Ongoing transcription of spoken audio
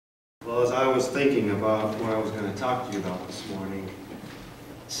Well, as I was thinking about what I was going to talk to you about this morning,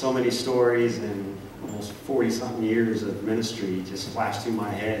 so many stories and almost 40-something years of ministry just flashed through my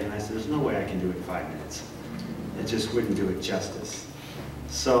head, and I said, there's no way I can do it in 5 minutes. It just wouldn't do it justice.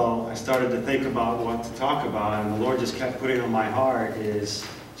 So I started to think about what to talk about, and the Lord just kept putting on my heart is,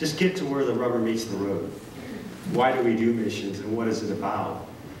 just get to where the rubber meets the road. Why do we do missions, and what is it about?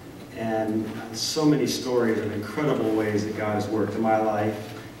 And so many stories of incredible ways that God has worked in my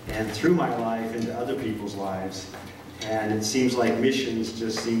life, and through my life into other people's lives. And it seems like missions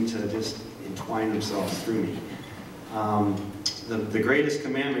just seem to just entwine themselves through me. The greatest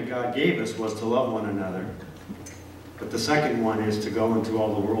commandment God gave us was to love one another. But the second one is to go into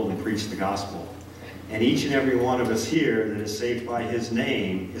all the world and preach the gospel. And each and every one of us here that is saved by His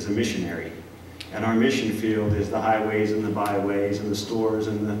name is a missionary. And our mission field is the highways and the byways and the stores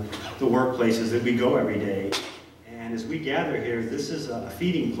and the workplaces that we go every day. And as we gather here, this is a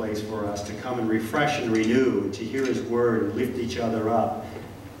feeding place for us to come and refresh and renew, and to hear His word and lift each other up.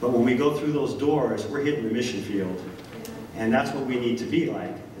 But when we go through those doors, we're hitting the mission field. And that's what we need to be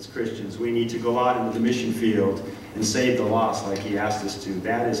like as Christians. We need to go out into the mission field and save the lost like He asked us to.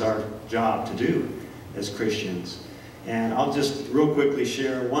 That is our job to do as Christians. And I'll just real quickly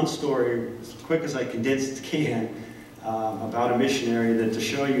share one story, as quick as I condensed can, about a missionary, that to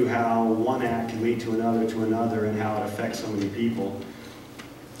show you how one act can lead to another, and how it affects so many people.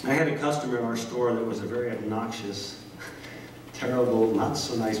 I had a customer in our store that was a very obnoxious, terrible, not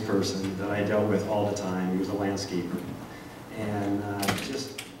so nice person that I dealt with all the time. He was a landscaper, and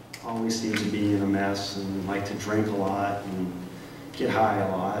just always seemed to be in a mess, and liked to drink a lot and get high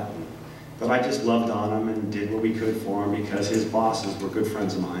a lot. But I just loved on him and did what we could for him, because his bosses were good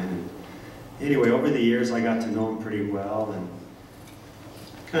friends of mine. And anyway, over the years, I got to know him pretty well, and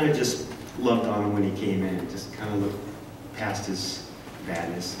kind of just loved on him when he came in. Just kind of looked past his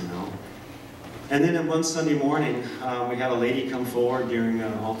badness, you know. And then one Sunday morning, we had a lady come forward during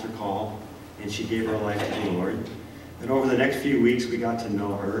an altar call, and she gave her life to the Lord. And over the next few weeks, we got to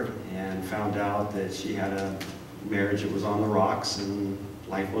know her and found out that she had a marriage that was on the rocks, and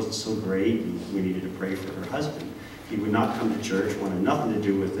life wasn't so great, and we needed to pray for her husband. He would not come to church, wanted nothing to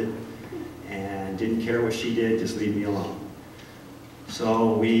do with it, and didn't care what she did, just leave me alone.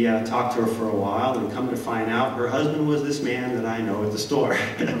 So we talked to her for a while, and come to find out, her husband was this man that I know at the store.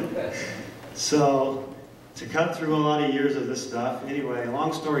 So, to cut through a lot of years of this stuff, anyway,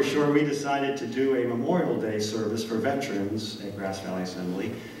 long story short, we decided to do a Memorial Day service for veterans at Grass Valley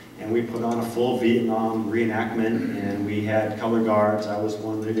Assembly. And we put on a full Vietnam reenactment, and we had color guards. I was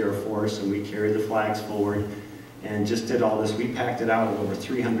one of the Air Force, and we carried the flags forward and just did all this. We packed it out with over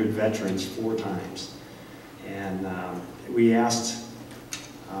 300 veterans 4 times. And we asked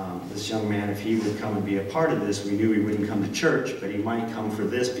this young man if he would come and be a part of this. We knew he wouldn't come to church, but he might come for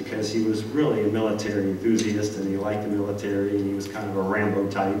this, because he was really a military enthusiast, and he liked the military, and he was kind of a Rambo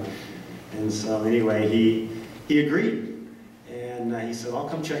type. And so anyway, he agreed. And he said, I'll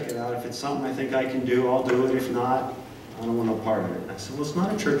come check it out. If it's something I think I can do, I'll do it. If not, I don't want no part of it. And I said, well, it's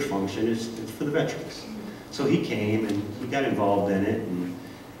not a church function. It's for the veterans. So he came, and he got involved in it,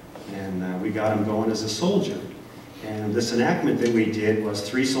 and we got him going as a soldier. And this enactment that we did was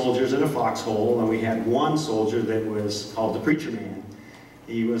 3 soldiers in a foxhole, and we had 1 soldier that was called the preacher man.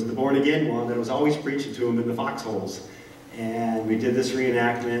 He was the born-again one that was always preaching to him in the foxholes. And we did this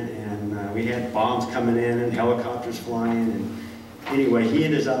reenactment, and we had bombs coming in and helicopters flying. And anyway,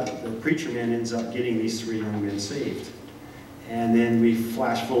 the preacher man ends up getting these 3 young men saved. And then we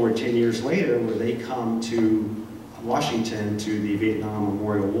flash forward 10 years later, where they come to Washington to the Vietnam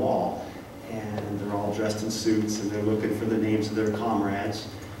Memorial Wall. And they're all dressed in suits, and they're looking for the names of their comrades.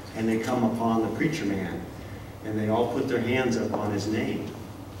 And they come upon the preacher man, and they all put their hands up on his name.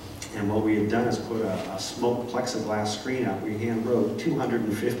 And what we had done is put a smoked plexiglass screen up. We hand wrote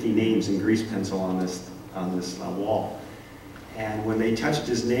 250 names in grease pencil on this wall. And when they touched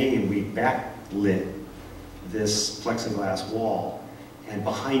his name, we backlit this plexiglass wall, and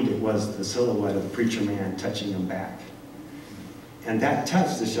behind it was the silhouette of the preacher man touching him back. And that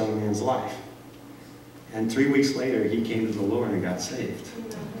touched this young man's life. And 3 weeks later, he came to the Lord and got saved.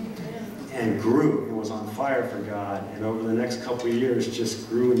 And grew and was on fire for God. And over the next couple of years, just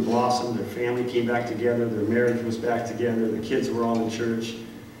grew and blossomed. Their family came back together. Their marriage was back together. The kids were all in church.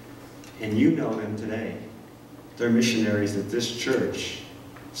 And you know them today. They're missionaries that this church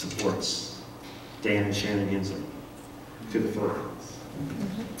supports. Dan and Shannon Hensley to the Philippines.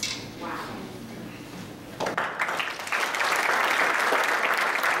 Wow.